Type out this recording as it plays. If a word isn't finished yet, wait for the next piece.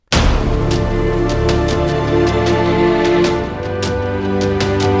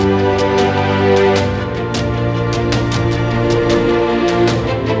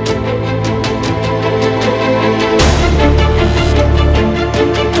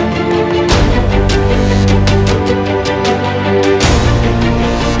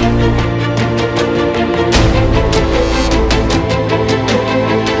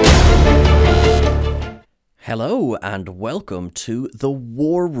and welcome to The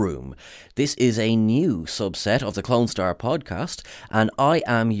War Room. This is a new subset of the Clone Star podcast, and I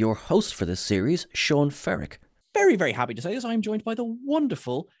am your host for this series, Sean Ferrick. Very, very happy to say this. I'm joined by the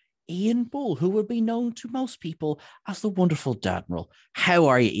wonderful Ian Bull, who will be known to most people as the wonderful Dadmiral. How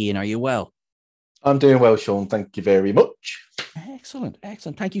are you, Ian? Are you well? I'm doing well, Sean. Thank you very much. Excellent,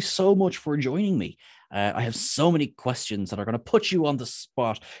 excellent. Thank you so much for joining me. I have so many questions that are going to put you on the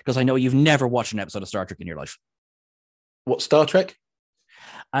spot because I know you've never watched an episode of Star Trek in your life. What, Star Trek?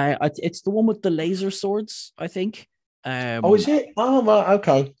 It's the one with the laser swords, I think. Is it? Oh, right.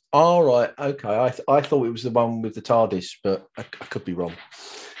 Okay. All right. Okay. I thought it was the one with the TARDIS, but I could be wrong.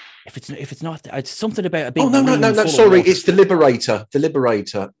 If it's not, it's something about a big. Oh no! Sorry, it's the Liberator. The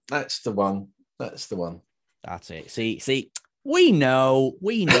Liberator. That's the one. That's it. See. We know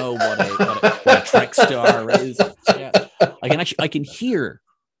what a Trek star is. Yeah. I can hear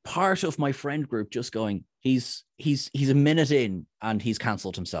part of my friend group just going, he's a minute in and he's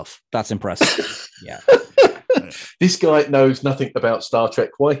cancelled himself. That's impressive. Yeah. This guy knows nothing about Star Trek.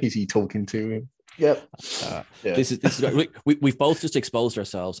 Why is he talking to him? Yep. Yeah. This is we've both just exposed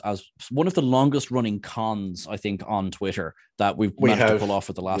ourselves as one of the longest running cons, I think, on Twitter that we managed to pull off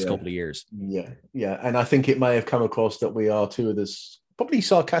for the last couple of years. Yeah. And I think it may have come across that we are two of the probably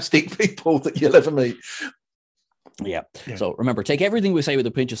sarcastic people that you'll ever meet. Yeah. So remember, take everything we say with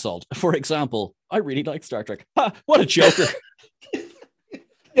a pinch of salt. For example, I really like Star Trek. Ha, what a joker.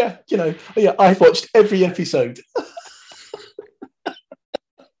 I've watched every episode.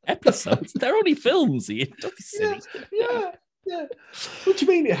 Episodes? They're only films, Ian. Don't be silly. Yeah. What do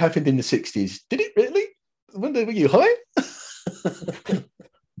you mean it happened in the 60s? Did it really? When were you high?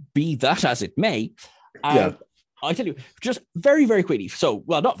 Be that as it may. I tell you, just very, very quickly. So,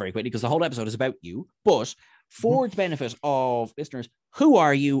 well, not very quickly, because the whole episode is about you, but for the benefit of listeners, who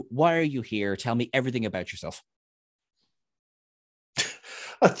are you? Why are you here? Tell me everything about yourself.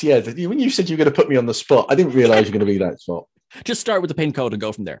 When you said you were going to put me on the spot, I didn't realize you were going to be that spot. Just start with the pin code and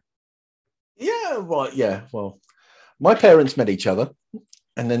go from there. Yeah, right. Yeah. Well, my parents met each other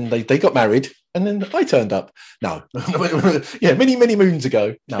and then they got married and then I turned up. No. Many, many moons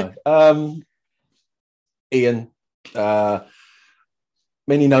ago. No. Ian,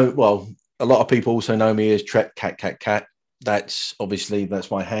 many know, well, a lot of people also know me as Trek Cat. That's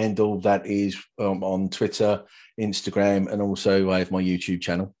my handle. That is on Twitter, Instagram, and also I have my YouTube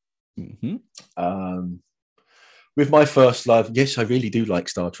channel. Mm-hmm. With my first love, yes, I really do like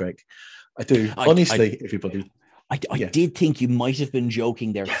Star Trek. I do. Honestly, everybody. I did think you might have been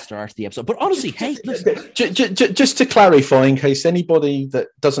joking there at the start of the episode, but honestly, hey, just to clarify, in case anybody that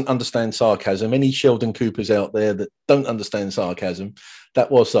doesn't understand sarcasm, any Sheldon Coopers out there that don't understand sarcasm, that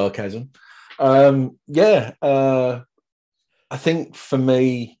was sarcasm. I think for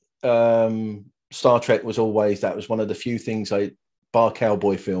me, Star Trek was one of the few things bar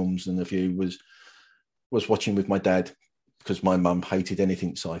cowboy films and a few was watching with my dad because my mum hated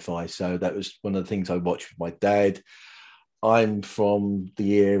anything sci-fi. So that was one of the things I watched with my dad. I'm from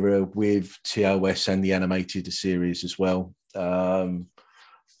the era with TOS and the animated series as well. I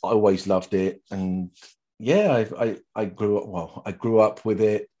always loved it. And I grew up with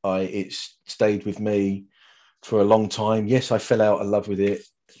it. It stayed with me for a long time. Yes, I fell out of love with it,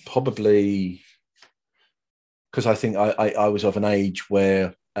 probably because I think I was of an age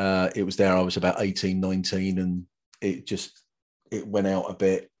where it was there. I was about 18, 19, and it went out a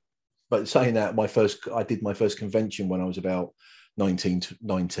bit. But saying that, I did my first convention when I was about 19.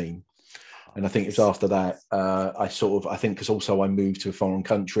 And I think it was after that, I think because also I moved to a foreign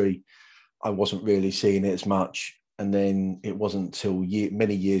country, I wasn't really seeing it as much. And then it wasn't until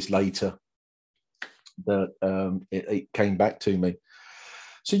many years later that it came back to me.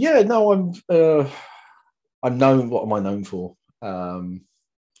 So I'm known. What am I known for?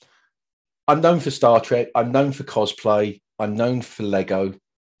 I'm known for Star Trek. I'm known for cosplay. I'm known for Lego.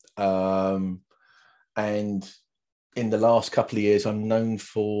 And in the last couple of years, I'm known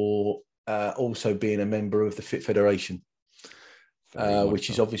for also being a member of the Fit Federation, which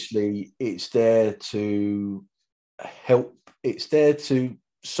is obviously, it's there to help. It's there to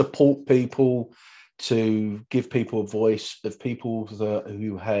support people, to give people a voice of people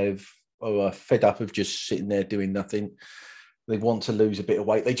who are fed up of just sitting there doing nothing. They want to lose a bit of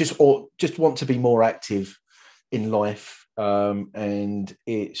weight. They just want to be more active in life. And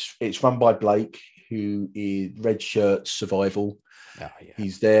it's run by Blake, who is Red Shirt Survival.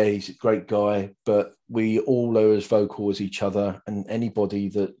 He's there. He's a great guy. But we all are as vocal as each other. And anybody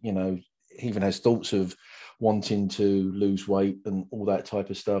that, even has thoughts of wanting to lose weight and all that type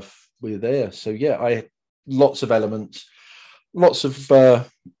of stuff, we're there. So, lots of elements, lots of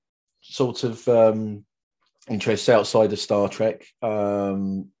interests outside of Star Trek.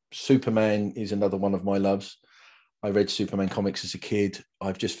 Superman is another one of my loves. I read Superman comics as a kid.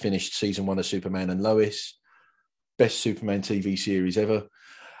 I've just finished season 1 of Superman and Lois. Best Superman TV series ever.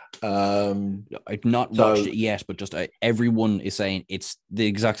 I've not watched it yet, but just everyone is saying it's the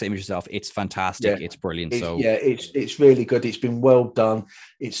exact same as yourself. It's fantastic. Yeah, it's brilliant. It's really good. It's been well done.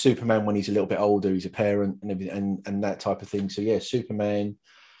 It's Superman when he's a little bit older. He's a parent and everything, and that type of thing. So yeah, Superman.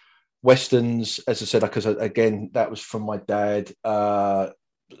 Westerns, as I said, because again, that was from my dad.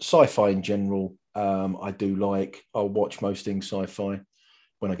 Sci-fi in general, I do like. I'll watch most things sci-fi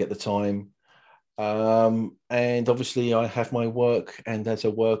when I get the time. And obviously, I have my work, and as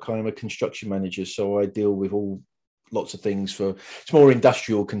a work, I'm a construction manager, so I deal with lots of things. It's more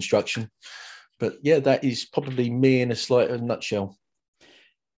industrial construction, but yeah, that is probably me in a slight nutshell.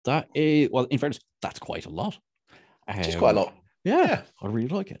 That is, well, in fairness, that's quite a lot. It's quite a lot. Yeah, I really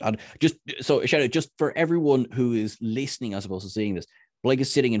like it. And just so shout out just for everyone who is listening, as opposed to seeing this, Blake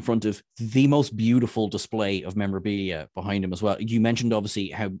is sitting in front of the most beautiful display of memorabilia behind him as well. You mentioned obviously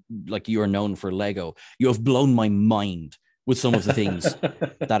how like you are known for Lego. You have blown my mind with some of the things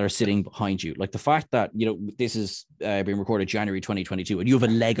that are sitting behind you. Like the fact that, you know, this is being recorded January 2022 and you have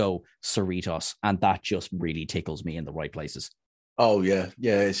a Lego Cerritos, and that just really tickles me in the right places. Oh yeah.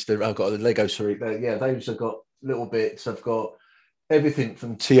 I've got a Lego Cerritos. Yeah, those have got little bits. I've got everything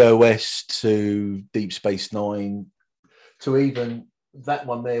from TOS to Deep Space Nine to even that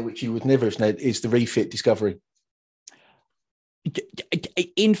one there, which you would never have known, is the refit Discovery.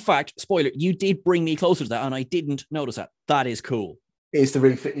 In fact, spoiler, you did bring me closer to that, and I didn't notice that. That is cool. It's the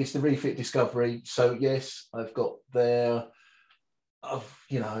refit Discovery. So yes, I've got there. I've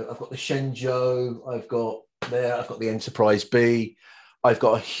got the Shenzhou. I've got the Enterprise B. I've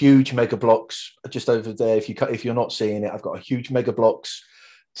got a huge Mega Bloks just over there. If you're not seeing it, I've got a huge Mega Bloks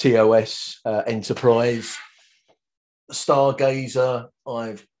TOS Enterprise Stargazer.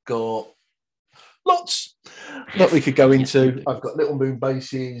 I've got lots that we could go into. I've got little moon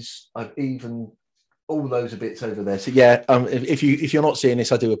bases. I've even all those bits over there. So yeah, if you're not seeing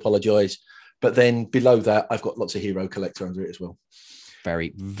this, I do apologise. But then below that, I've got lots of Hero Collector under it as well.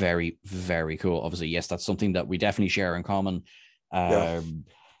 Very, very, very cool. Obviously, yes, that's something that we definitely share in common.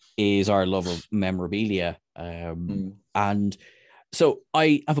 Is our love of memorabilia. And so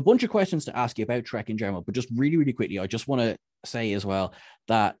I have a bunch of questions to ask you about Trek in general, but just really, really quickly, I just want to say as well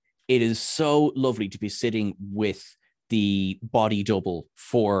that it is so lovely to be sitting with the body double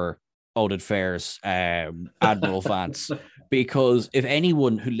for Oded Fair's Admiral Vance, because if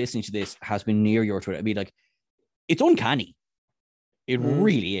anyone who listening to this has been near your Twitter, I mean, like, it's uncanny. It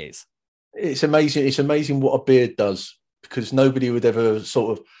really is. It's amazing. It's amazing what a beard does, because nobody would ever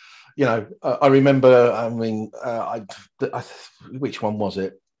sort of, I remember, which one was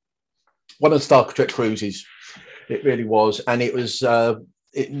it? One of the Star Trek cruises. It really was. And it was,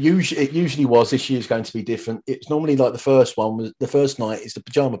 it usually was. This year's going to be different. It's normally like the first night is the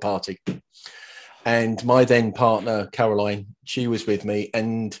pajama party. And my then partner, Caroline, she was with me.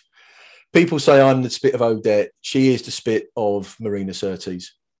 And people say I'm the spit of Odette. She is the spit of Marina Sirtis.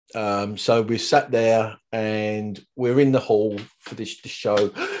 So we sat there and we're in the hall for this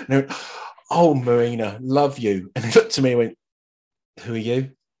show. And went, "Oh, Marina, love you." And he looked to me and went, "Who are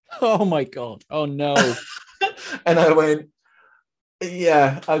you?" Oh my God. Oh no. And I went,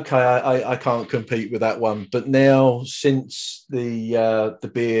 "Yeah, okay, I can't compete with that one." But now, since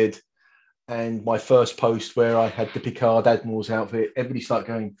the beard and my first post where I had the Picard Admiral's outfit, everybody started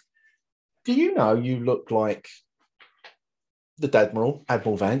going, "Do you know you look like the Dadmiral,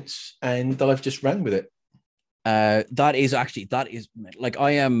 Admiral Vance?" And I've just ran with it. That is like,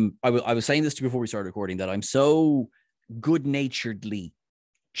 I was saying this to you before we started recording, that I'm so good-naturedly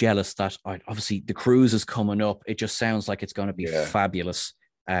jealous that obviously the cruise is coming up. It just sounds like it's going to be fabulous.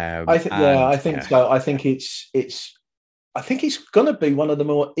 I think so. I think it's going to be one of the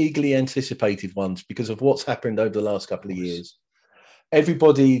more eagerly anticipated ones because of what's happened over the last couple of years.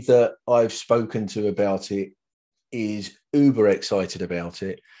 Everybody that I've spoken to about it is uber excited about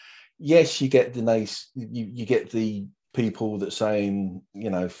it. Yes, you get you get the people that saying,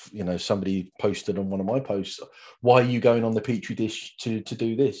 somebody posted on one of my posts, "Why are you going on the petri dish to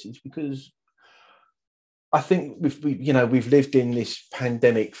do this?" It's because I think we've lived in this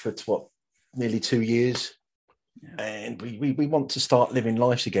pandemic for nearly 2 years, and we want to start living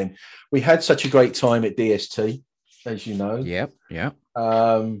lives again. We had such a great time at DST, as you know. Yeah.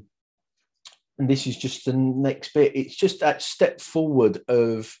 And this is just the next bit. It's just that step forward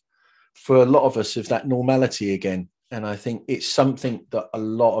for a lot of us, of that normality again. And I think it's something that a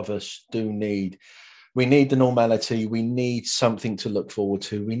lot of us do need. We need the normality. We need something to look forward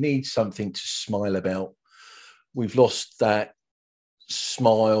to. We need something to smile about. we've lost that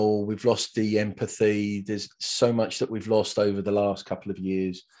smile, we've lost the empathy. There's so much that we've lost over the last couple of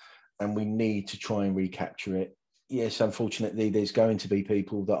years, and we need to try and recapture it. Yes, unfortunately, there's going to be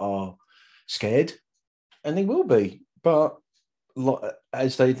people that are scared, and they will be. But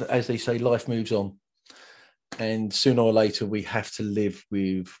as they say, life moves on, and sooner or later, we have to live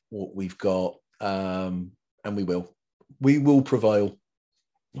with what we've got, and we will prevail.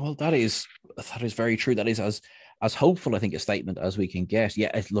 Well, that is very true. That is as hopeful, I think, a statement as we can get.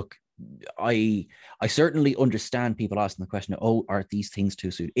 Yeah, look, I certainly understand people asking the question, oh, are these things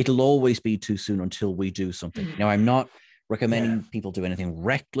too soon? It'll always be too soon until we do something. Now, I'm not recommending people do anything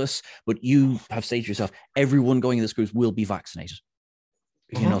reckless, but you have stated yourself, everyone going in this cruise will be vaccinated.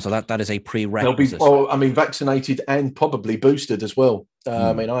 You know, so that is a prerequisite. Vaccinated and probably boosted as well.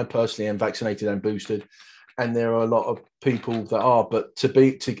 I mean, I personally am vaccinated and boosted, and there are a lot of people that are. But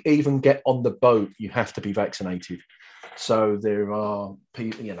to even get on the boat, you have to be vaccinated. So there are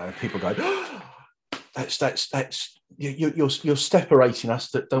people, people go, oh, that's you're separating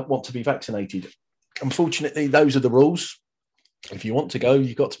us that don't want to be vaccinated. Unfortunately, those are the rules. If you want to go,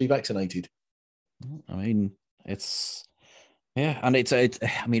 you've got to be vaccinated. I mean, it's. Yeah, and it's I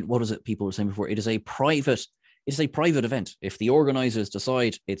mean, what is it people were saying before? It is a private event. If the organizers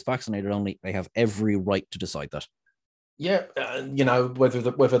decide it's vaccinated only, they have every right to decide that. Yeah,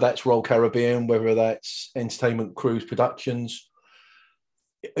 whether that's Royal Caribbean, whether that's Entertainment Cruise Productions,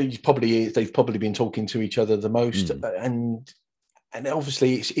 they've probably been talking to each other the most, and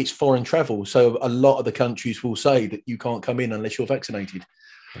obviously it's foreign travel, so a lot of the countries will say that you can't come in unless you're vaccinated.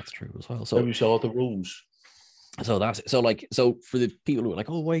 That's true as well. So those are the rules. So that's it. So for the people who are like,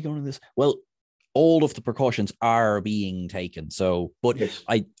 oh, why are you going to this? Well, all of the precautions are being taken. So, but yes.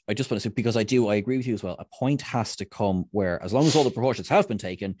 I just want to say, because I agree with you as well. A point has to come where, as long as all the precautions have been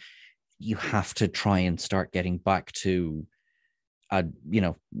taken, you have to try and start getting back to,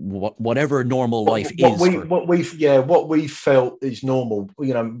 whatever normal life is. What we felt is normal.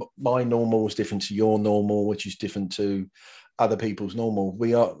 My normal is different to your normal, which is different to other people's normal.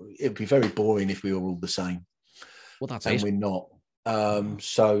 It'd be very boring if we were all the same. Well, that's and it. We're not.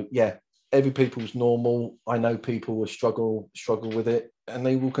 So yeah, every people's normal. I know people will struggle with it, and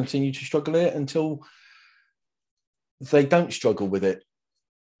they will continue to struggle it until they don't struggle with it.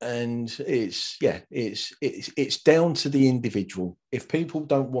 And it's down to the individual. If people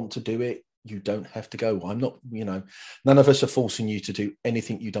don't want to do it, you don't have to go. I'm not, none of us are forcing you to do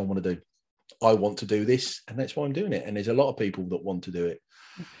anything you don't want to do. I want to do this, and that's why I'm doing it. And there's a lot of people that want to do it.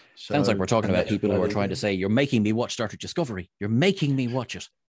 So, sounds like we're talking about people who are trying to say, you're making me watch Star Trek Discovery. You're making me watch it.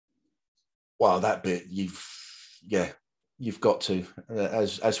 Well, that bit, you've got to.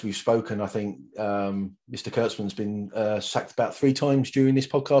 As we've spoken, I think Mr. Kurtzman's been sacked about 3 times during this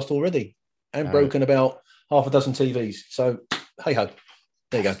podcast already, and broken about half a dozen TVs. So, hey-ho,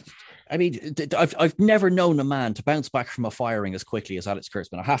 there you go. I mean, I've never known a man to bounce back from a firing as quickly as Alex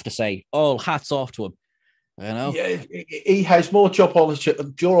Kurtzman. I have to say, all hats off to him. Yeah, he has more job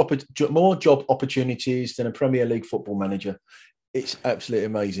opportunities than a Premier League football manager. It's absolutely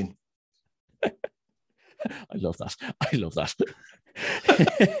amazing. I love that.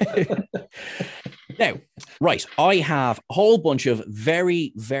 Now, right, I have a whole bunch of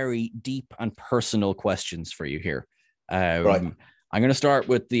very, very deep and personal questions for you here. Right. I'm going to start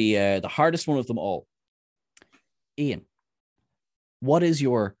with the hardest one of them all. Ian, what is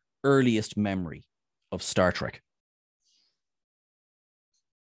your earliest memory of Star Trek?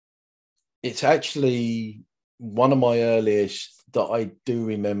 It's actually one of my earliest that I do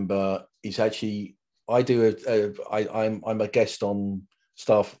remember. Is actually I'm a guest on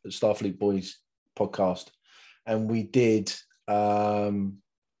Starfleet Boys podcast, and we did the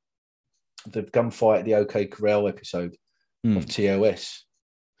gunfight at the OK Corral episode of TOS,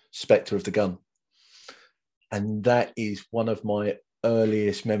 Spectre of the Gun, and that is one of my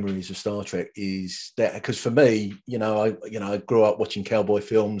earliest memories of Star Trek. Is that because for me, I grew up watching cowboy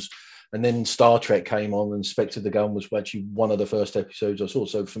films, and then Star Trek came on, and Spectre of the Gun was actually one of the first episodes I saw.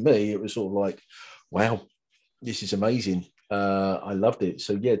 So for me, it was sort of like, wow, this is amazing. I loved it.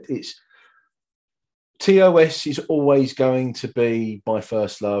 So yeah, it's TOS is always going to be my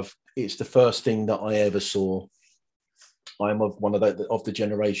first love. It's the first thing that I ever saw. I'm of the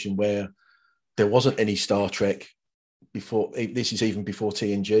generation where there wasn't any Star Trek before. This is even before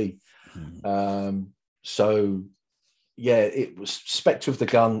TNG. So yeah, it was Spectre of the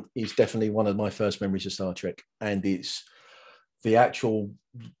Gun is definitely one of my first memories of Star Trek, and it's the actual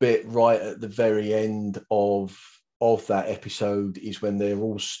bit right at the very end of that episode is when they're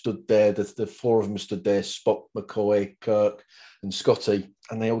all stood there. The 4 of them stood there: Spock, McCoy, Kirk, and Scotty,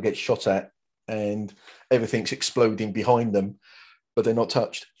 and they all get shot at. and everything's exploding behind them, but they're not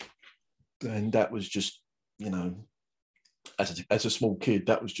touched. And that was just, as a small kid,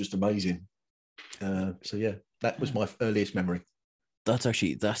 that was just amazing. So yeah, that was my earliest memory. That's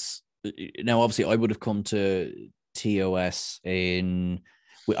now obviously I would have come to TOS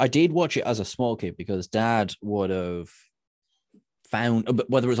I did watch it as a small kid because Dad would have found,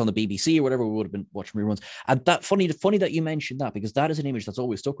 whether it was on the BBC or whatever, we would have been watching reruns. And that funny that you mentioned that, because that is an image that's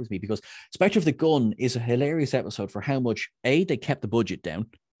always stuck with me, because Spectre of the Gun is a hilarious episode for how much they kept the budget down.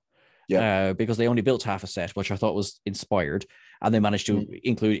 Yeah. Because they only built half a set, which I thought was inspired, and they managed to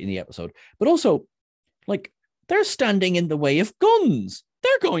include it in the episode. But also, like, they're standing in the way of guns.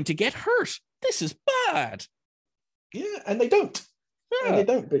 They're going to get hurt. This is bad. Yeah, and they don't. Yeah. And they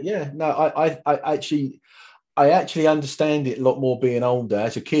don't. But yeah, no, I actually understand it a lot more being older.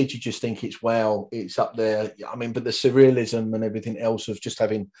 As a kid, you just think it's up there. I mean, but the surrealism and everything else of just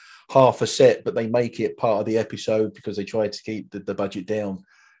having half a set, but they make it part of the episode because they try to keep the budget down,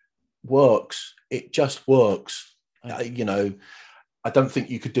 works. It just works. I don't think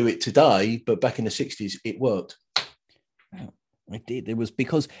you could do it today, but back in the 60s, it worked. It did. It was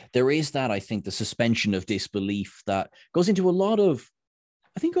because there is that, I think, the suspension of disbelief that goes into a lot of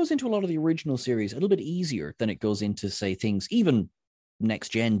the original series a little bit easier than it goes into, say, things, even next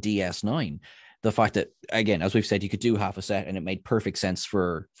gen DS9. The fact that, again, as we've said, you could do half a set and it made perfect sense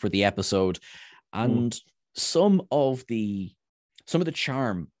for the episode. And some of the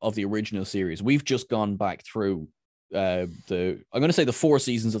charm of the original series, we've just gone back through I'm going to say the 4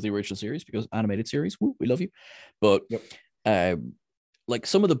 seasons of the original series, because animated series, woo, we love you. But like,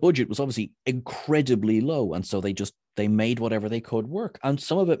 some of the budget was obviously incredibly low, and so they made whatever they could work, and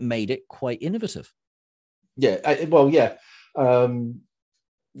some of it made it quite innovative. Yeah, the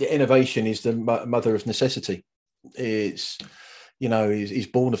innovation is the mother of necessity. It's is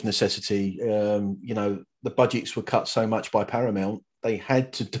born of necessity. The budgets were cut so much by Paramount, they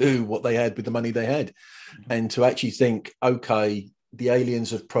had to do what they had with the money they had. And to actually think, okay, the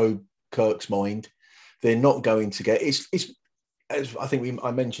aliens have probed Kirk's mind, they're not going to get it's as I think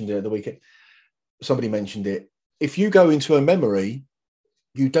I mentioned it at the weekend. Somebody mentioned it. If you go into a memory,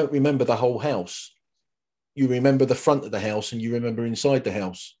 you don't remember the whole house. You remember the front of the house and you remember inside the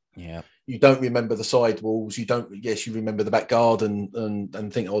house. Yeah. You don't remember the side walls. You remember the back garden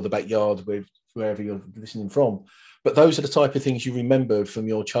and think, the backyard with wherever you're listening from. But those are the type of things you remember from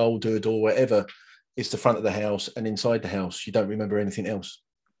your childhood or whatever. It's the front of the house and inside the house. You don't remember anything else.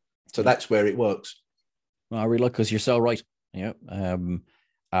 So that's where it works. Well, I really like, because you're so right. Yeah. And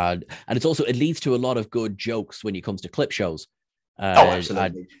it's also, it leads to a lot of good jokes when it comes to clip shows.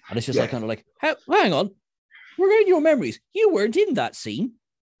 Absolutely. And it's just hang on, we're going to your memories. You weren't in that scene.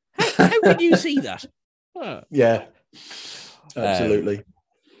 How did you see that? Yeah, absolutely.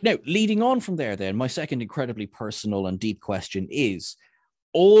 Now, leading on from there, then, my second incredibly personal and deep question is,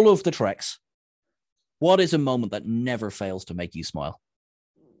 all of the Treks, what is a moment that never fails to make you smile?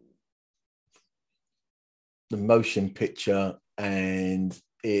 The motion picture, and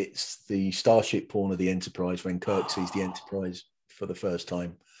it's the starship porn of the Enterprise when Kirk sees the Enterprise for the first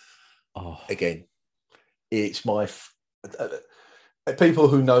time. Again, it's my people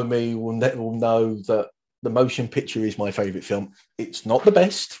who know me will know that the motion picture is my favorite film. It's not the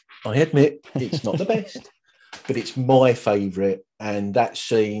best, I admit. It's not the best, but it's my favorite. And that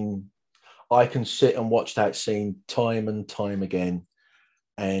scene, I can sit and watch that scene time and time again,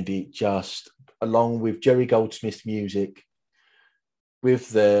 and it just, along with Jerry Goldsmith's music,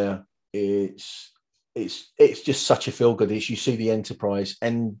 it's just such a feel good. As you see the Enterprise,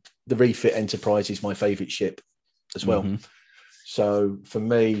 and the refit Enterprise is my favorite ship as well. Mm-hmm. So for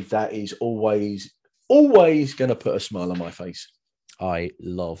me, that is always going to put a smile on my face. I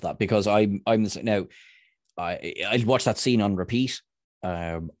love that, because I watched that scene on repeat.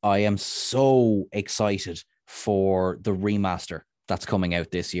 I am so excited for the remaster that's coming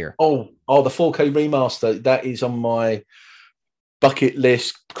out this year. The 4K remaster, that is on my bucket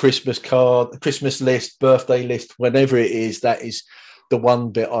list, Christmas list, birthday list, whenever it is. That is the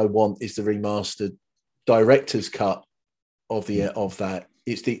one bit I want, is the remastered director's cut of that.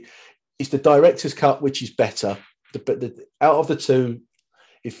 It's the director's cut, which is better. But out of the two,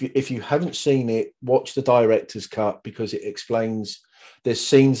 if you haven't seen it, watch the director's cut, because it explains, there's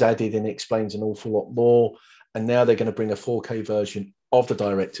scenes added and it explains an awful lot more. And now they're going to bring a 4K version of the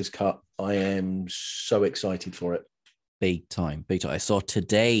director's cut. I am so excited for it. Big time. I saw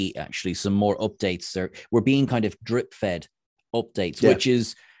today, actually, some more updates. We're being kind of drip fed updates, which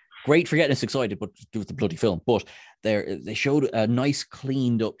is great for getting us excited, but with the bloody film. But they showed a nice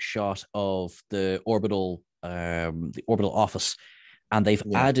cleaned up shot of the orbital office, and they've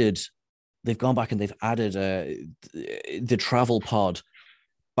added they've gone back and they've added the travel pod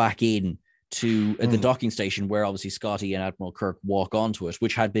back in to the docking station where obviously Scotty and Admiral Kirk walk onto it,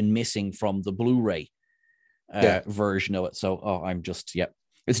 which had been missing from the Blu-ray version of it. So,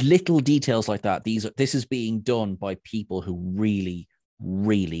 it's little details like that. This is being done by people who really,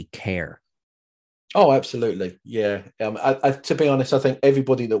 really care. Oh, absolutely. Yeah. To be honest, I think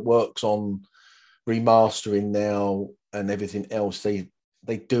everybody that works on remastering now and everything else, they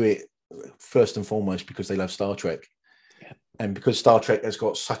do it first and foremost because they love Star Trek. Yeah. And because Star Trek has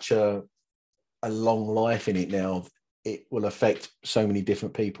got such a long life in it now, it will affect so many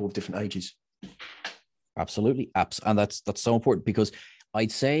different people of different ages. Absolutely. And that's so important, because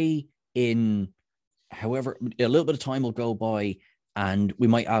I'd say however, a little bit of time will go by and we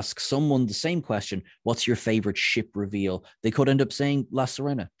might ask someone the same question: what's your favorite ship reveal? They could end up saying La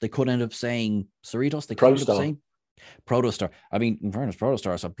Sirena. They could end up saying Cerritos. They could end up saying Protostar. I mean, in fairness,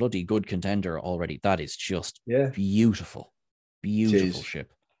 Protostar is a bloody good contender already. That is just beautiful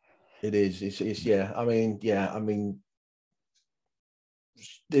ship. It is. It's yeah. I mean,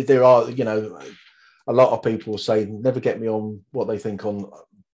 there are, a lot of people say never get me on what they think on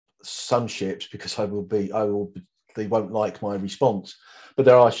some ships, because they won't like my response. But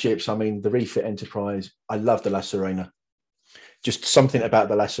there are ships. I mean, the refit Enterprise. I love the La Sirena. Just something about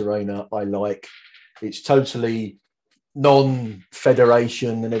the La Sirena I like. It's totally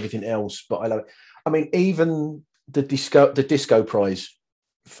non-Federation and everything else, but I love it. I mean, even the Disco Prize,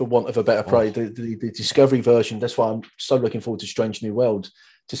 for want of a better phrase, the Discovery version. That's why I'm so looking forward to Strange New Worlds,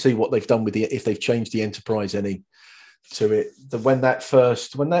 to see what they've done with if they've changed the Enterprise any to it. When that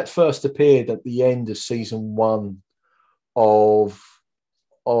first appeared at the end of season 1 of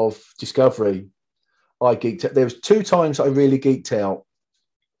Discovery, I geeked out. There was 2 times I really geeked out.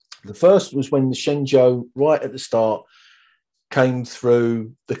 The first was when the Shenzhou, right at the start, came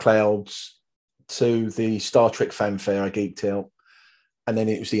through the clouds to the Star Trek fanfare. I geeked out. And then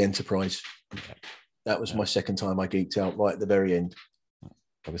it was the Enterprise. That was my second time I geeked out, right at the very end.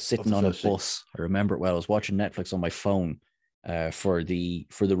 I was sitting on a bus. I remember it well. I was watching Netflix on my phone for the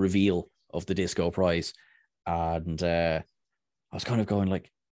reveal of the Disco Prize. And I was kind of going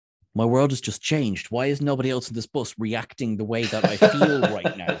like, my world has just changed. Why is nobody else in this bus reacting the way that I feel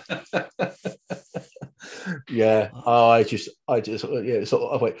right now? Yeah. It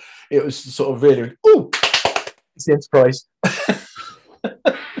was sort of really, ooh, it's the Enterprise.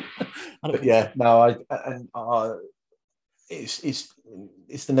 But yeah, no, it's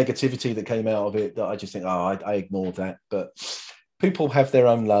the negativity that came out of it that I just think, I ignore that. But people have their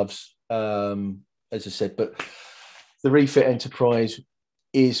own loves, as I said. But the refit Enterprise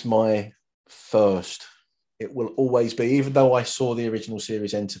is my first. It will always be, even though I saw the original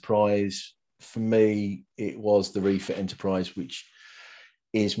series Enterprise. For me, it was the refit Enterprise, which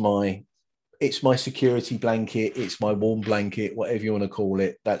is it's my security blanket. It's my warm blanket, whatever you want to call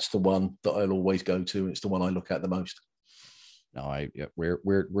it. That's the one that I'll always go to. It's the one I look at the most. No,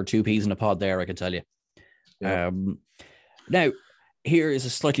 we're 2 peas in a pod there, I can tell you. Yeah. Now, here is a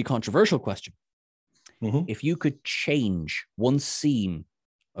slightly controversial question. Mm-hmm. If you could change one scene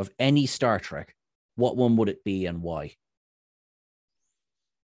of any Star Trek, what one would it be and why?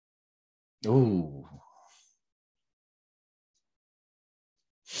 Ooh.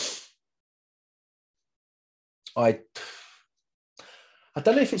 I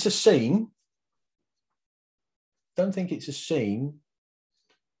don't know if it's a scene. Don't think it's a scene,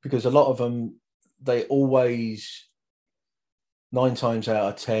 because a lot of them, they always, 9 times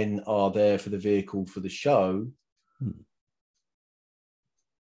out of 10, are there for the vehicle for the show.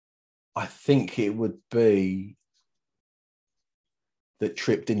 I think it would be that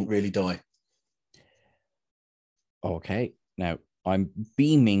Trip didn't really die. Okay, now I'm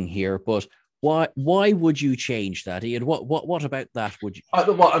beaming here, but why would you change that, Ian? What about that would you?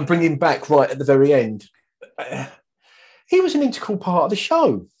 I'm bringing back right at the very end. He was an integral part of the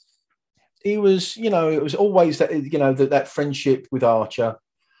show. He was, it was always that, that friendship with Archer,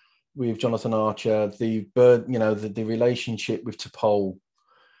 with Jonathan Archer, the relationship with T'Pol.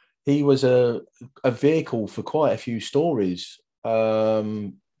 He was a vehicle for quite a few stories.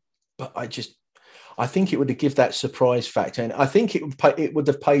 But I think it would have given that surprise factor, and I think it would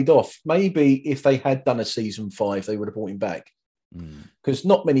have paid off. Maybe if they had done a season 5, they would have brought him back, because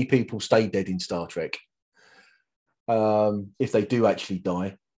not many people stay dead in Star Trek. If they do actually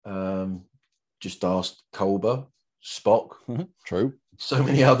die, just ask Culber, Spock, True, so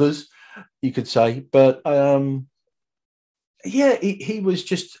many others you could say, but he was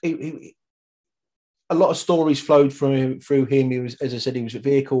just. A lot of stories flowed through him. He was, as I said, he was a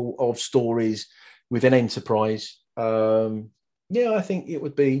vehicle of stories within Enterprise. I think it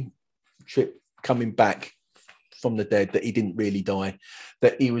would be Trip coming back from the dead, that he didn't really die,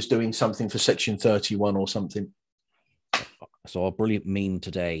 that he was doing something for Section 31 or something. So a brilliant meme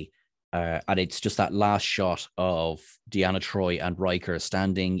today, and it's just that last shot of Deanna Troi and Riker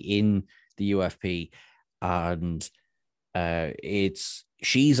standing in the UFP, and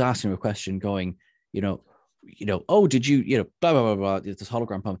she's asking a question, going, oh, did you, blah blah blah blah, this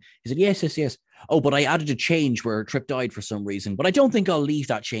hologram poem. He said, yes. Oh, but I added a change where Trip died for some reason, but I don't think I'll leave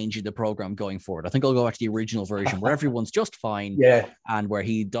that change in the program going forward. I think I'll go back to the original version where everyone's just fine, Yeah, and where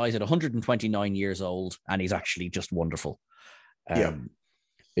he dies at 129 years old, and he's actually just wonderful.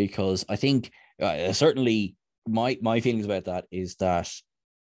 Because I think certainly my feelings about that is that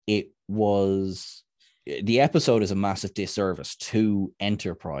the episode is a massive disservice to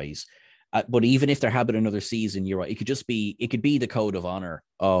Enterprise. But even if there had been another season, you're right, it could be the code of honor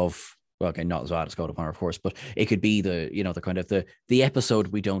of, well, okay, not as bad as code of honor, of course, but it could be the kind of the episode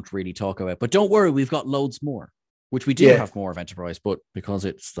we don't really talk about. But don't worry, we've got loads more, which we do have more of Enterprise, but because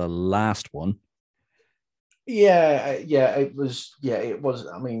it's the last one. It was.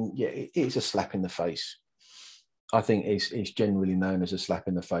 I mean, it's a slap in the face. I think it's generally known as a slap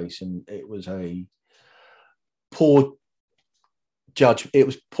in the face, and it was a poor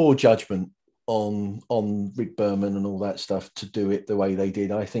judgment on Rick Berman and all that stuff to do it the way they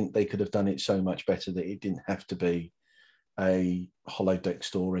did. I think they could have done it so much better that it didn't have to be a holodeck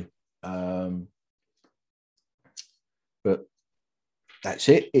story. But that's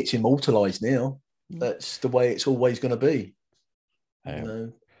it. It's immortalized now. That's the way it's always going to be.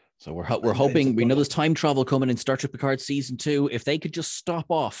 So we're hoping, we know there's time travel coming in Star Trek Picard season 2. If they could just stop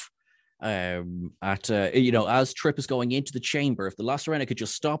off as Trip is going into the chamber, if the La Sirena could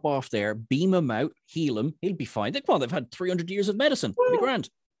just stop off there, beam him out, heal him, he'll be fine. They've had 300 years of medicine. It'll be grand.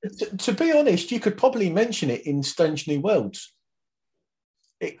 To be honest, you could probably mention it in Strange New Worlds.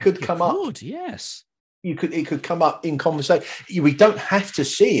 It could come up. Yes. It could come up in conversation. We don't have to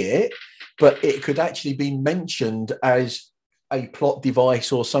see it, but it could actually be mentioned as a plot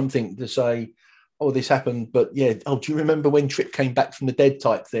device or something to say, oh, this happened, but do you remember when Trip came back from the dead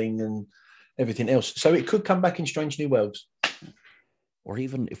type thing and everything else? So it could come back in Strange New Worlds. Or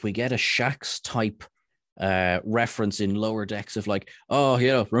even if we get a Shax type reference in Lower Decks of like,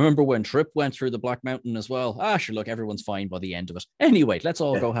 remember when Trip went through the Black Mountain as well? Sure, look, everyone's fine by the end of it. Anyway, let's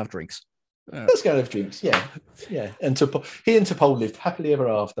all go have drinks. Let's go have drinks. Yeah. And he and T'Pol lived happily ever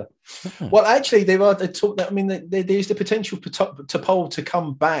after. Well, actually, there's the potential for T'Pol to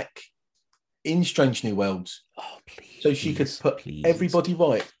come back in Strange New Worlds. Oh, please. So she could put everybody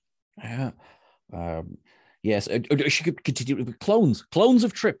right. Yeah. Yes. She could continue with clones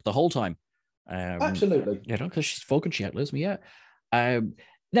of Trip the whole time. Absolutely. Because she's fucking shit, Liz. Yeah.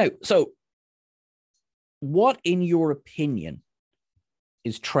 Now, so what, in your opinion,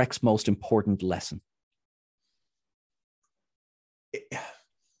 is Trek's most important lesson?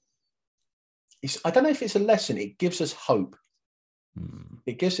 I don't know if it's a lesson. It gives us hope.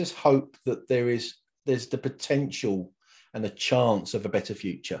 It gives us hope that there's the potential and the chance of a better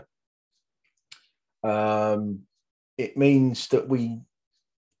future. It means that we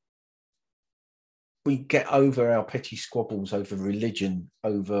get over our petty squabbles over religion,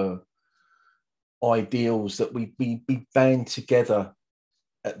 over ideals, that we band together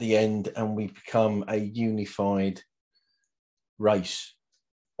at the end and we become a unified race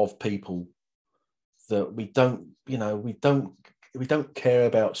of people, that we don't care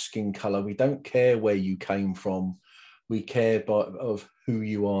about skin color. We don't care where you came from. We care of who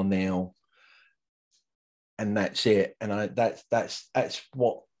you are now. And that's it. And that's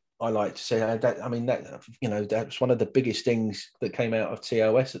what I like to say. That's one of the biggest things that came out of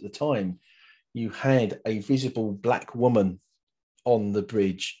TOS at the time. You had a visible black woman on the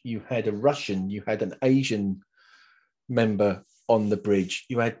bridge. You had a Russian. You had an Asian member on the bridge.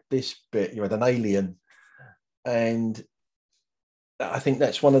 You had this bit. You had an alien. And I think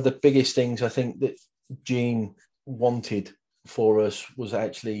that's one of the biggest things I think that Gene wanted for us, was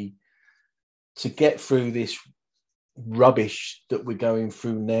actually to get through this rubbish that we're going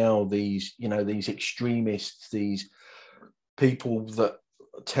through now. These extremists, these people that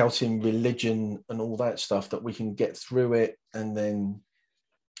touting religion and all that stuff, that we can get through it, and then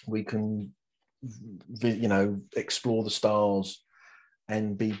we can explore the stars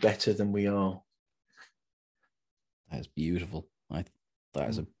and be better than we are. That's beautiful. That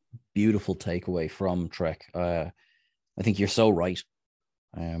is a beautiful takeaway from Trek. I think you're so right.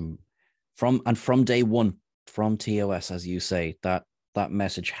 From day one, from TOS, as you say, that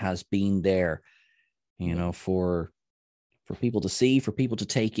message has been there, for people to see, for people to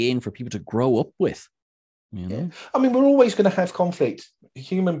take in, for people to grow up with. You Yeah. know? I mean, we're always going to have conflict.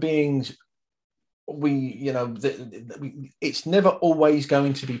 Human beings, it's never always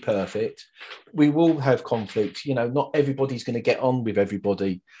going to be perfect. We will have conflict. Not everybody's going to get on with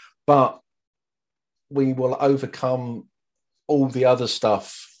everybody, but we will overcome all the other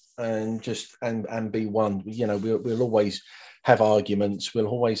stuff and just and be one. We'll always have arguments. We'll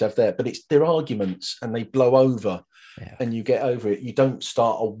always have that, but they're arguments and they blow over, Yeah. and you get over it. You don't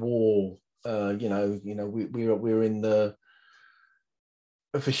start a war. We're in the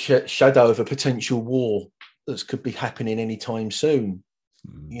shadow of a potential war that could be happening anytime soon.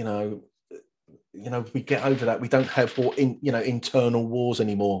 Mm. We get over that. We don't have internal wars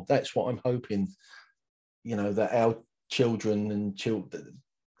anymore. That's what I'm hoping. That our children and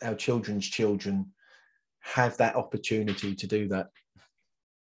our children's children have that opportunity to do that.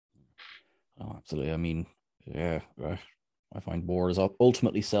 Oh, absolutely. I mean, yeah, I find war is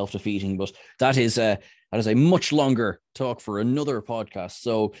ultimately self-defeating, but that is a much longer talk for another podcast.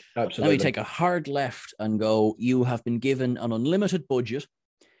 So Absolutely. let me take a hard left and go. You have been given an unlimited budget.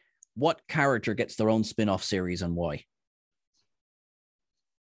 What character gets their own spin-off series and why?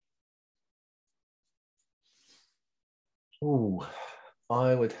 Oh,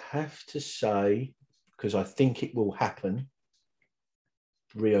 I would have to say, because I think it will happen,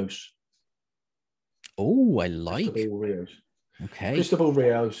 Rios. Oh, I like Cristobal Rios. Okay. Cristobal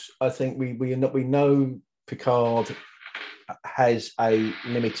Rios. I think we know Picard has a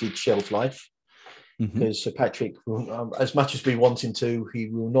limited shelf life because Sir Patrick, as much as we want him to, he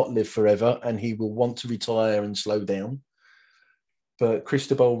will not live forever, and he will want to retire and slow down. But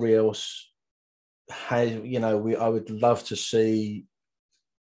Cristobal Rios has, I would love to see.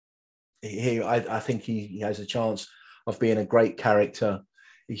 I think he has a chance of being a great character.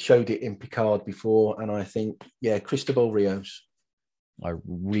 He showed it in Picard before, and I think, Cristobal Rios. I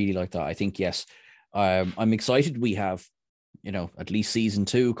really like that. I think, yes, I'm excited. We have, at least season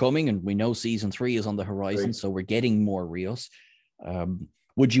 2 coming, and we know season 3 is on the horizon. Great. So we're getting more Rios.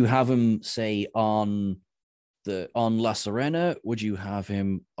 Would you have him, say, on La Serena? Would you have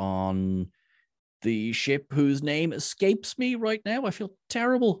him on the ship whose name escapes me right now? I feel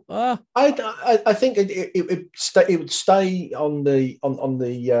terrible. I think it would stay on the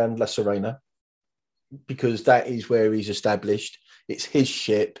La Serena, because that is where he's established. It's his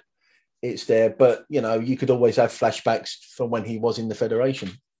ship. It's there, but you could always have flashbacks from when he was in the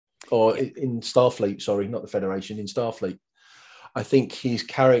Federation, or in Starfleet. Sorry, not the Federation, in Starfleet. I think his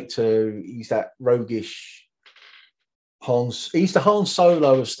character, he's that roguish he's the Han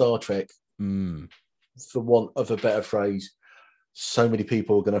Solo of Star Trek, for want of a better phrase. So many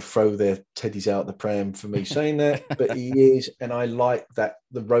people are going to throw their teddies out the pram for me saying that, but he is, and I like that,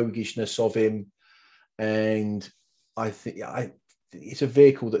 the roguishness of him, and I think it's a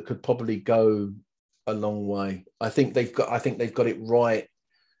vehicle that could probably go a long way. I think they've got it right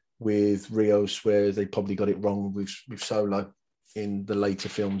with Rios, where they probably got it wrong with Solo in the later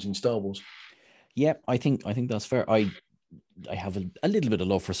films in Star Wars. Yeah, I think that's fair. I have a little bit of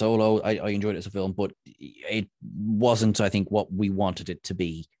love for Solo. I enjoyed it as a film, but it wasn't, I think, what we wanted it to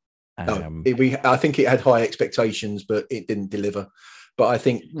be. I think it had high expectations, but it didn't deliver. But I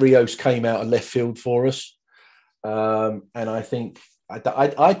think Rios came out of left field for us. And I think,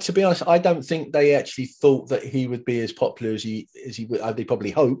 I to be honest, I don't think they actually thought that he would be as popular as he would. They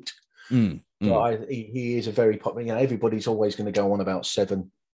probably hoped. But he is a very popular. Everybody's always going to go on about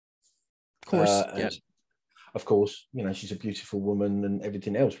Seven. Of course, yes. Of course, she's a beautiful woman and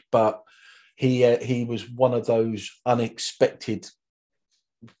everything else. But he was one of those unexpected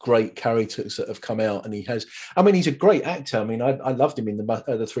great characters that have come out, and he's a great actor. I mean, I loved him in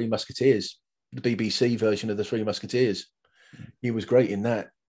the Three Musketeers, the BBC version of the Three Musketeers. He was great in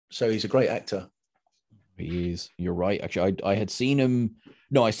that, so he's a great actor. He is. You're right. Actually, I had seen him.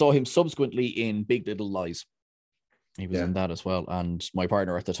 No, I saw him subsequently in Big Little Lies. He was in that as well, and my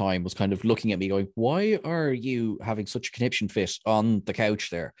partner at the time was kind of looking at me going, "Why are you having such a conniption fit on the couch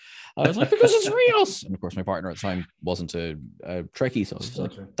there?" I was like, "Because it's Rios." And of course, my partner at the time wasn't a Trekkie, so I was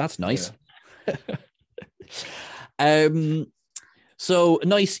like, "That's nice." Yeah. So a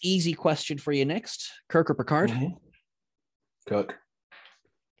nice, easy question for you next: Kirk or Picard? Kirk.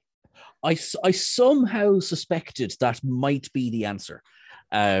 I somehow suspected that might be the answer.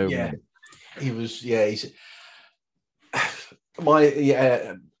 He was. He's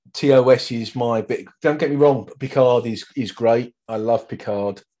my TOS is my bit. Don't get me wrong, Picard is great. I love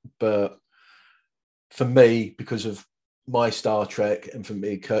Picard, but for me, because of my Star Trek, and for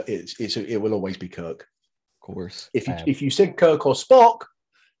me, Kirk, it will always be Kirk. Of course. If you said Kirk or Spock,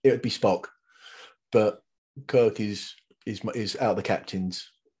 it would be Spock, but Kirk is out of the captains.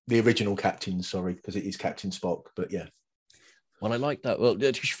 The original captain, sorry, because it is Captain Spock. But yeah. Well, I like that. Well,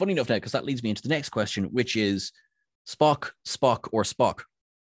 it's funny enough now, because that leads me into the next question, which is Spock, Spock, or Spock?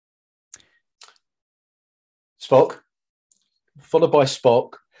 Spock, followed by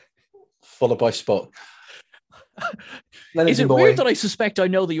Spock, followed by Spock. Is it weird that I suspect I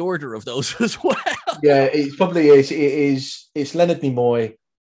know the order of those as well? Yeah, it probably is. It's Leonard Nimoy,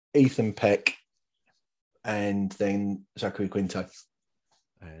 Ethan Peck, and then Zachary Quinto.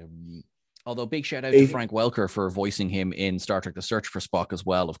 Although big shout out to Frank Welker for voicing him in Star Trek: The Search for Spock as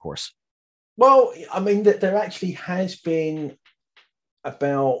well, of course. Well, I mean, there actually has been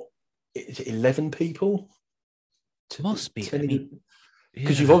about 11 people. Must be.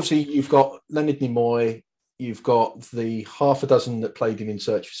 Because you've got Leonard Nimoy, you've got the half a dozen that played him in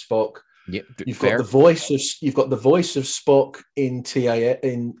Search for Spock. Yep, you've got the voice of Spock in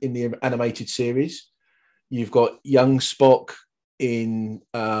in the animated series. You've got young Spock in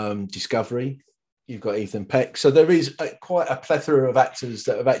Discovery. You've got Ethan Peck. So there is quite a plethora of actors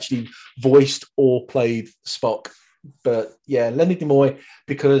that have actually voiced or played Spock. But yeah, Leonard Nimoy,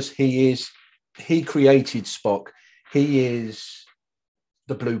 because he created Spock. He is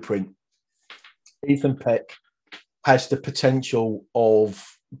the blueprint. Ethan Peck has the potential of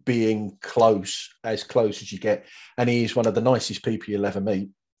being as close as you get. And he is one of the nicest people you'll ever meet.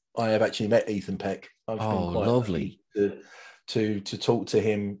 I have actually met Ethan Peck. I've been quite lovely to talk to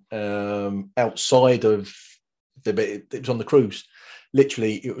him outside of the bit. It was on the cruise.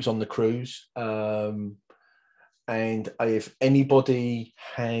 Literally, it was on the cruise. And if anybody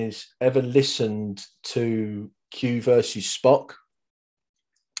has ever listened to Q versus Spock,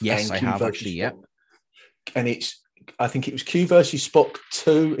 yes, I have actually. Yep. And I think it was Q versus Spock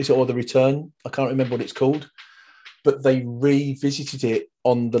 2, is it, or The Return? I can't remember what it's called, but they revisited it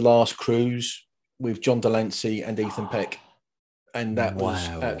on the last cruise with John Delancey and Ethan Peck, and that was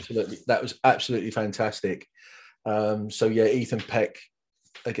absolutely fantastic. So yeah, Ethan Peck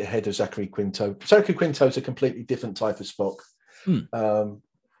ahead of Zachary Quinto. Zachary Quinto is a completely different type of Spock,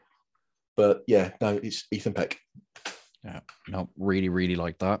 but yeah, no, it's Ethan Peck. Yeah, no, really, really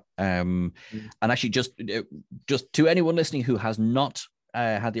like that. And actually, just to anyone listening who has not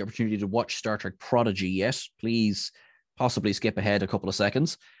had the opportunity to watch Star Trek Prodigy yet, please possibly skip ahead a couple of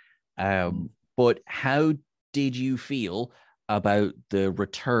seconds. But how did you feel about the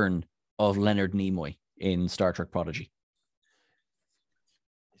return of Leonard Nimoy in Star Trek Prodigy?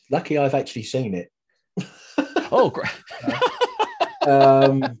 Lucky I've actually seen it. Oh, great.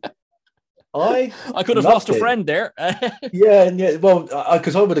 I could have lost a friend there. yeah. Well,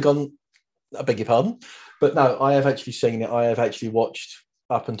 because I would have gone, I beg your pardon. But no, I have actually seen it. I have actually watched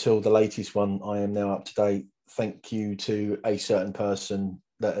up until the latest one. I am now up to date. Thank you to a certain person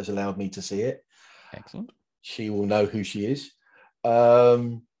that has allowed me to see it. Excellent. She will know who she is.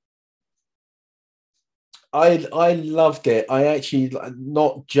 I loved it. I actually,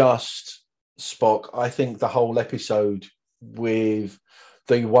 not just Spock, I think the whole episode, with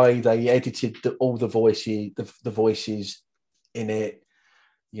the way they edited all the voices, the voices in it,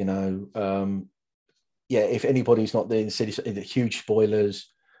 you know, if anybody's not there in the city, the huge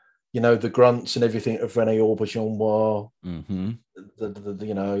spoilers, you know, the grunts and everything of Rene Auberjonois,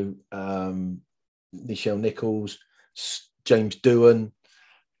 Nichelle Nichols, James Doohan.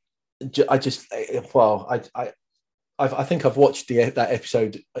 I think I've watched that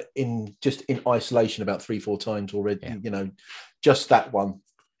episode in isolation about 3-4 times already. Yeah. You know, just that one,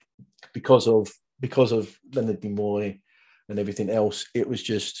 because of Leonard Nimoy and everything else. It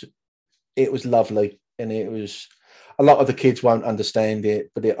was lovely, and it was. A lot of the kids won't understand it,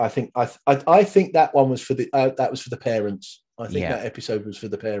 but I think that one was for the parents. I think that episode was for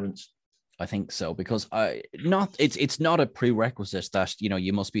the parents. I think so, because it's not a prerequisite that, you know,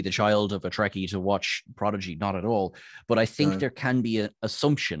 you must be the child of a Trekkie to watch Prodigy, not at all. But I think there can be an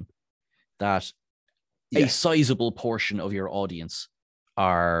assumption that a sizable portion of your audience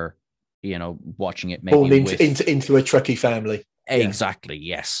are, you know, watching it maybe born into a Trekkie family. Exactly,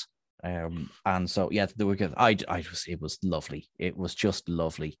 yes. And so they were good. It was lovely. It was just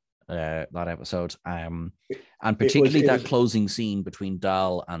lovely. That episode. And particularly that closing scene between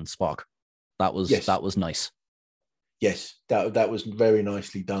Dal and Spock. That was nice. Yes, that was very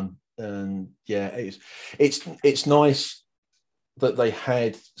nicely done. And yeah, it's nice that they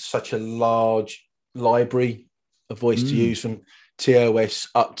had such a large library of voice to use, from TOS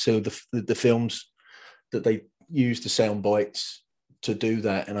up to the films, that they used the sound bites to do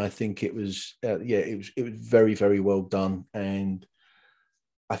that. And I think it was it was very, very well done. And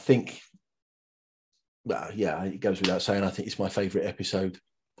I think it goes without saying, I think it's my favorite episode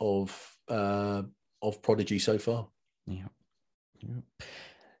of Prodigy so far. Yeah.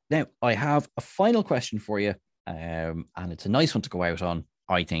 Now, I have a final question for you, and it's a nice one to go out on,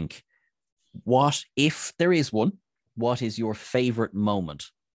 I think. What, if there is one, what is your favorite moment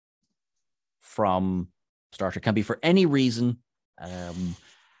from Star Trek? Can be for any reason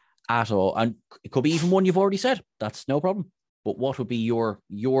at all. And it could be even one you've already said. That's no problem. But what would be your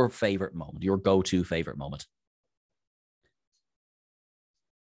favorite moment, your go-to favorite moment?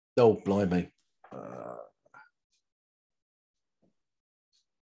 Oh, blimey.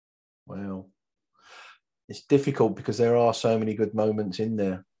 Well, it's difficult because there are so many good moments in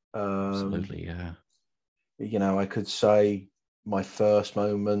there. Absolutely, yeah. You know, I could say my first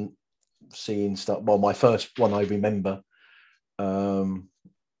moment seeing stuff. Well, my first one I remember. I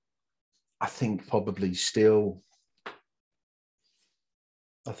think probably still.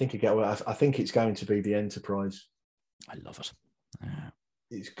 I think I think it's going to be the Enterprise. I love it. Yeah.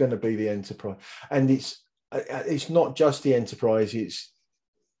 It's going to be the Enterprise, and it's not just the Enterprise. It's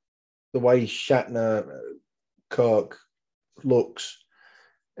the way Shatner, Kirk looks,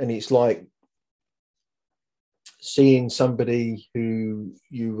 and it's like seeing somebody who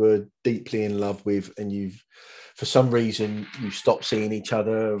you were deeply in love with, and you've, for some reason, you stop seeing each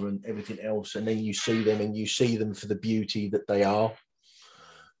other and everything else, and then you see them, and you see them for the beauty that they are.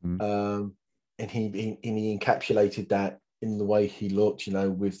 And he encapsulated that in the way he looked, you know,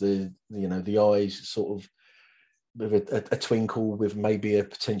 with the eyes sort of with a twinkle, with maybe a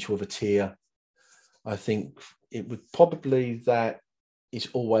potential of a tear. I think it would probably that is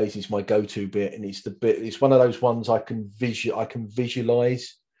always my go-to bit, and it's one of those ones I can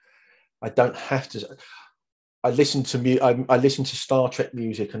visualize. I don't have to. I listen to Star Trek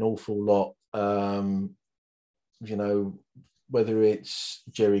music an awful lot. You know, whether it's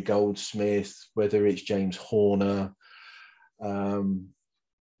Jerry Goldsmith, whether it's James Horner, Michael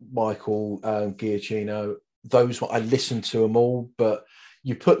Giacchino, those I listen to them all. But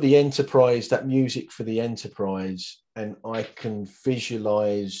you put the Enterprise, that music for the Enterprise, and I can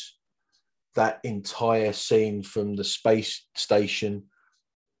visualize that entire scene from the space station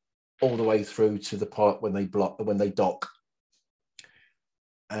all the way through to the part when they dock.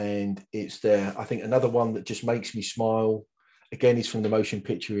 And it's there. I think another one that just makes me smile, again, is from the motion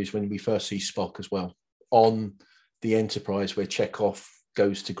picture, is when we first see Spock as well on the Enterprise, where Chekhov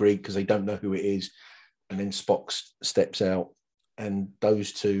goes to Greek because they don't know who it is, and then Spock steps out. And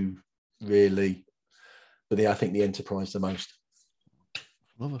those two really, but I think the Enterprise the most.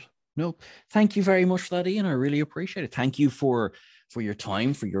 Love it. No, thank you very much for that, Ian. I really appreciate it. Thank you for your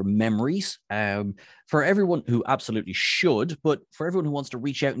time, for your memories. For everyone who absolutely should, but for everyone who wants to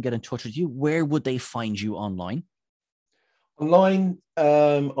reach out and get in touch with you, where would they find you online? Online,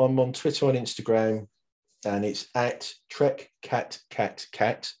 I'm on Twitter and Instagram, and it's at Trek Cat Cat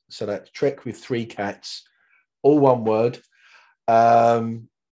Cat. So that's Trek with 3 cats, all one word. As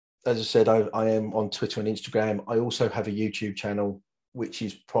I said, I am on Twitter and Instagram. I also have a YouTube channel, which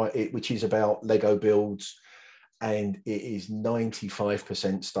is about Lego builds, and it is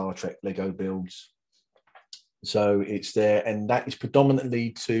 95% Star Trek Lego builds. So it's there, and that is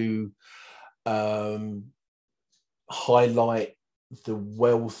predominantly to highlight the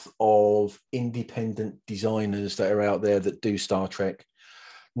wealth of independent designers that are out there that do Star Trek.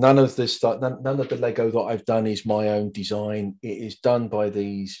 None of the Lego that I've done is my own design. It is done by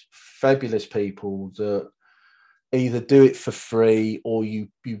these fabulous people that either do it for free, or you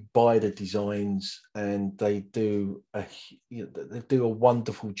buy the designs, and they do a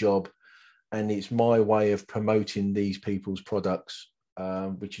wonderful job. And it's my way of promoting these people's products,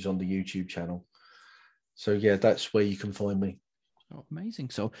 which is on the YouTube channel. So yeah, that's where you can find me. Oh, amazing.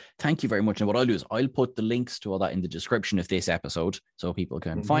 So thank you very much. And what I'll do is I'll put the links to all that in the description of this episode, so people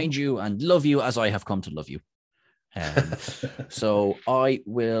can find you and love you as I have come to love you. So I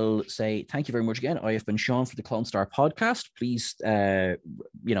will say thank you very much again. I have been Sean for the Clone Star podcast. Please,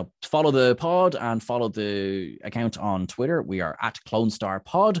 follow the pod and follow the account on Twitter. We are at Clone Star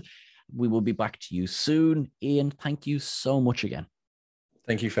Pod. We will be back to you soon. Ian, thank you so much again.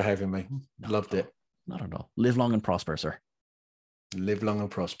 Thank you for having me. Loved it. Not at all. Live long and prosper, sir. Live long and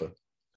prosper.